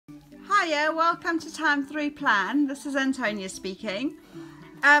Hiya, welcome to Time 3 Plan. This is Antonia speaking.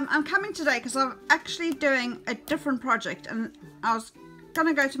 I'm coming today because I'm actually doing a different project, and I was going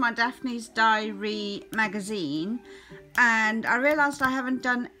to go to my Daphne's Diary magazine and I realised I haven't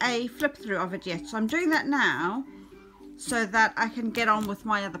done a flip through of it yet, so I'm doing that now so that I can get on with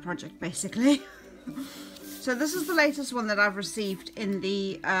my other project basically. So this is the latest one that I've received in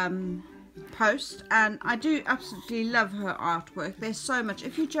the post, and I do absolutely love her artwork. There's so much.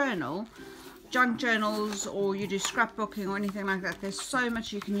 If you journal, junk journals, or you do scrapbooking or anything like that, there's so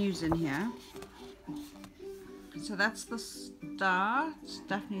much you can use in here. So that's the start.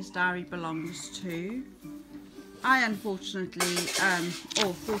 Daphne's Diary belongs to. I unfortunately,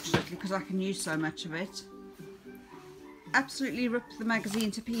 or fortunately because I can use so much of it, absolutely ripped the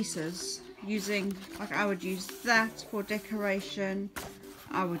magazine to pieces using, like, I would use that for decoration,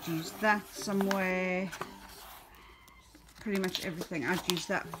 I would use that somewhere, pretty much everything. I'd use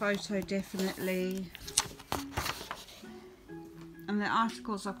that photo definitely. And the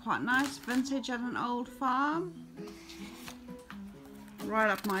articles are quite nice. Vintage at an old farm, right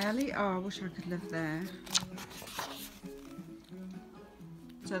up my alley. Oh, I wish I could live there.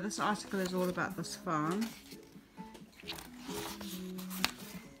 So this article is all about this farm.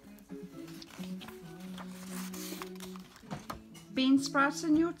 Bean sprouts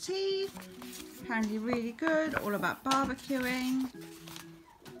in your tea, apparently really good, all about barbecuing.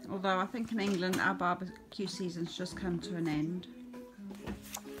 Although I think in England our barbecue season's just come to an end.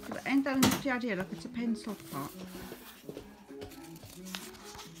 But ain't that a nifty idea? Look, it's a pencil pot.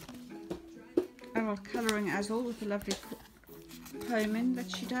 Oh, well, colouring as all with the lovely combing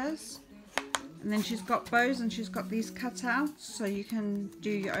that she does. And then she's got bows, and she's got these cutouts so you can do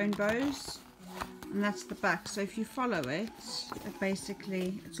your own bows. And that's the back, so if you follow it,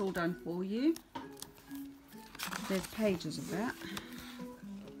 basically it's all done for you. There's pages of that.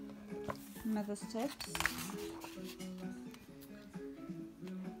 Mother's tips.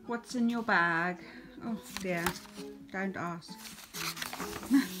 What's in your bag? Oh dear, don't ask.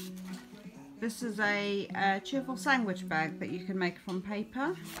 This is a cheerful sandwich bag that you can make from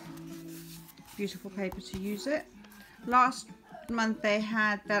paper. Beautiful paper to use it. Last month they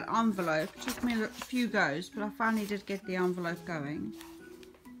had that envelope. Took me a few goes, but I finally did get the envelope going.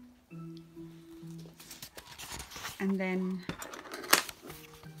 And then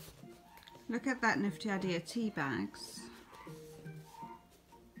look at that nifty idea, tea bags.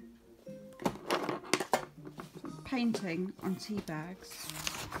 Painting on tea bags.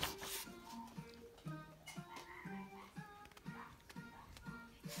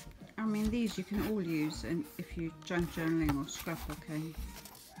 I mean, these you can all use if you're junk journaling or scrapbooking.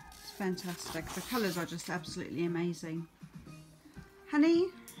 It's fantastic. The colours are just absolutely amazing. Honey.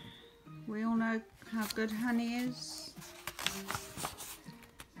 We all know how good honey is.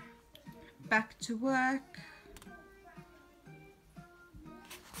 Back to work.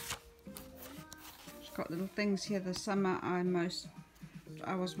 She's got little things here. The summer I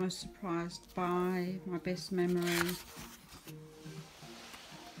was most surprised by. My best memory.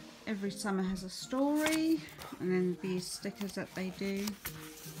 Every summer has a story, and then these stickers that they do.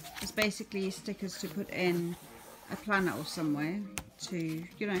 It's basically stickers to put in a planner or somewhere to,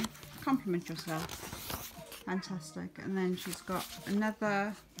 you know, compliment yourself. Fantastic. And then she's got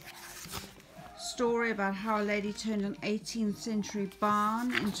another story about how a lady turned an 18th century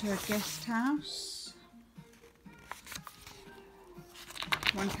barn into a guest house.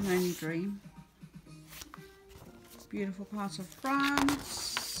 One can only dream. Beautiful part of France.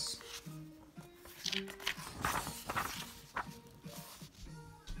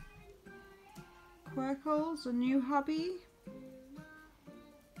 Quirkles, a new hobby.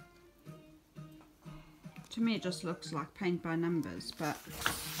 To me it just looks like paint by numbers, but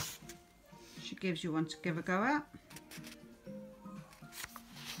she gives you one to give a go at.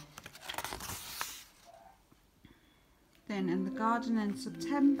 Then in the garden in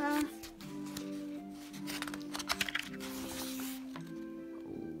September.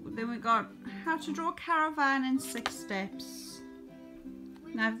 Then we got how to draw a caravan in 6 steps.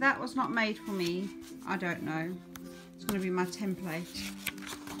 Now if that was not made for me, I don't know. It's going to be my template.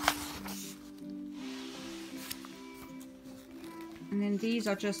 And then these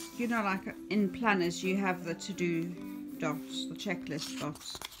are just, you know, like in planners you have the to-do dots, the checklist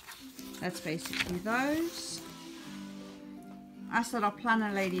dots. That's basically those. I said our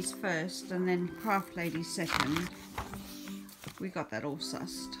planner ladies first and then craft ladies second. We got that all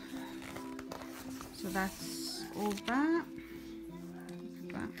sussed. So that's all that.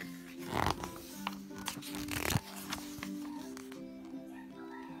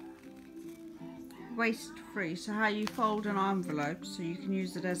 waste free, so how you fold an envelope so you can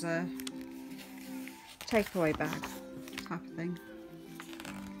use it as a takeaway bag type of thing.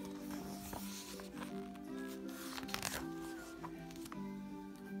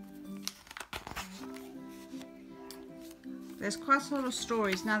 There's quite a lot of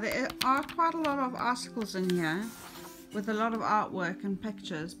stories. Now there are quite a lot of articles in here with a lot of artwork and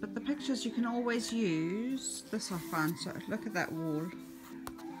pictures, but the pictures you can always use. This I found, so look at that wall.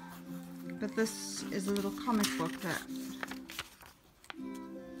 But this is a little comic book that,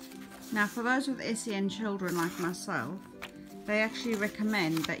 now for those with SEN children like myself, they actually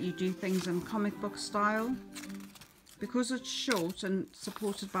recommend that you do things in comic book style because it's short and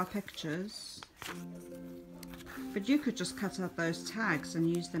supported by pictures. But you could just cut out those tags and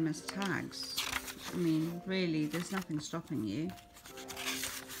use them as tags. I mean, really, there's nothing stopping you.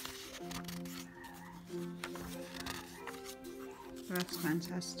 That's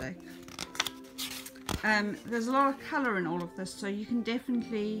fantastic. There's a lot of colour in all of this, so you can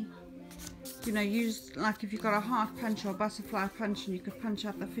definitely, you know, use, like if you've got a heart punch or a butterfly punch, and you could punch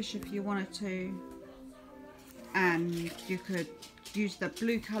out the fish if you wanted to. And you could use the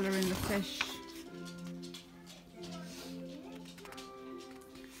blue colour in the fish.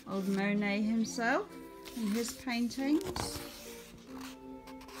 Old Monet himself and his paintings.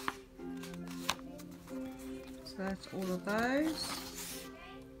 So that's all of those.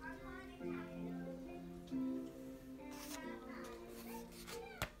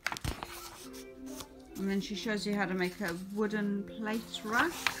 And then she shows you how to make a wooden plate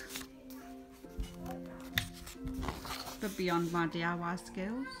rack. But beyond my DIY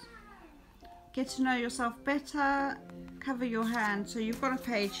skills. Get to know yourself better. Cover your hand. So you've got a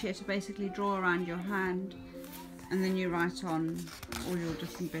page here to basically draw around your hand, and then you write on all your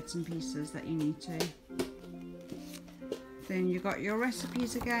different bits and pieces that you need to. Then you've got your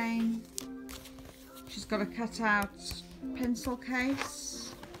recipes again. She's got a cut out pencil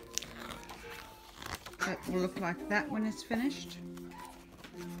case that will look like that when it's finished.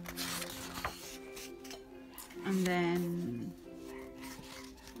 And then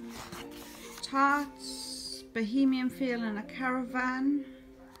tarts, bohemian feel in a caravan.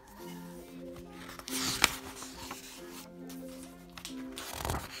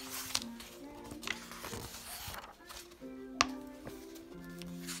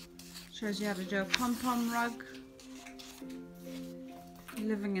 Shows you how to do a pom-pom rug.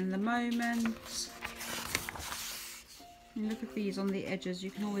 Living in the moment. And look at these on the edges,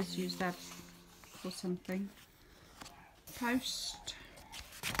 you can always use that for something. Post.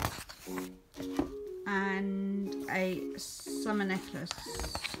 And a summer necklace.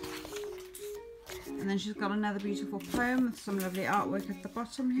 And then she's got another beautiful poem with some lovely artwork at the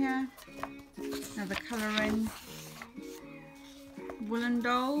bottom here. Another colouring. Woolen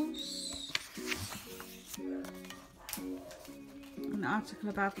dolls. An article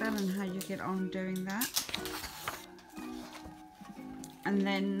about that and how you get on doing that. And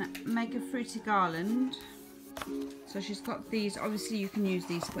then make a fruity garland. So she's got these, obviously you can use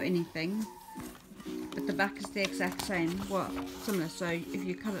these for anything, but the back is the exact same, well, similar, so if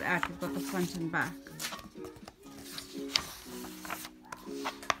you cut it out you've got the front and back.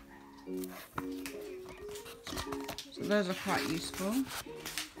 So those are quite useful.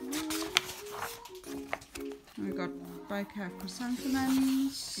 And we've got bouquet of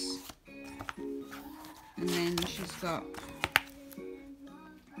chrysanthemums, and then she's got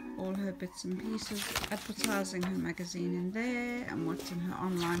all her bits and pieces, advertising her magazine in there and what's in her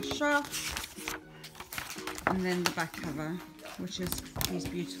online shop, and then the back cover, which is these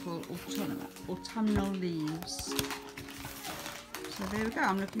beautiful autumnal leaves. So there we go,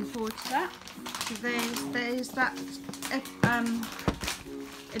 I'm looking forward to that. So there's that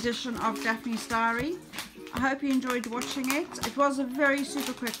edition of Daphne's diary. I hope you enjoyed watching it. It was a very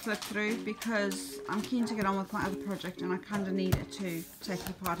super quick flip through because I'm keen to get on with my other project and I kind of need it to take it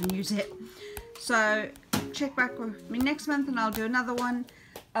apart and use it. So check back with me next month and I'll do another one.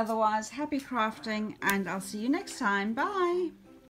 Otherwise, happy crafting and I'll see you next time. Bye!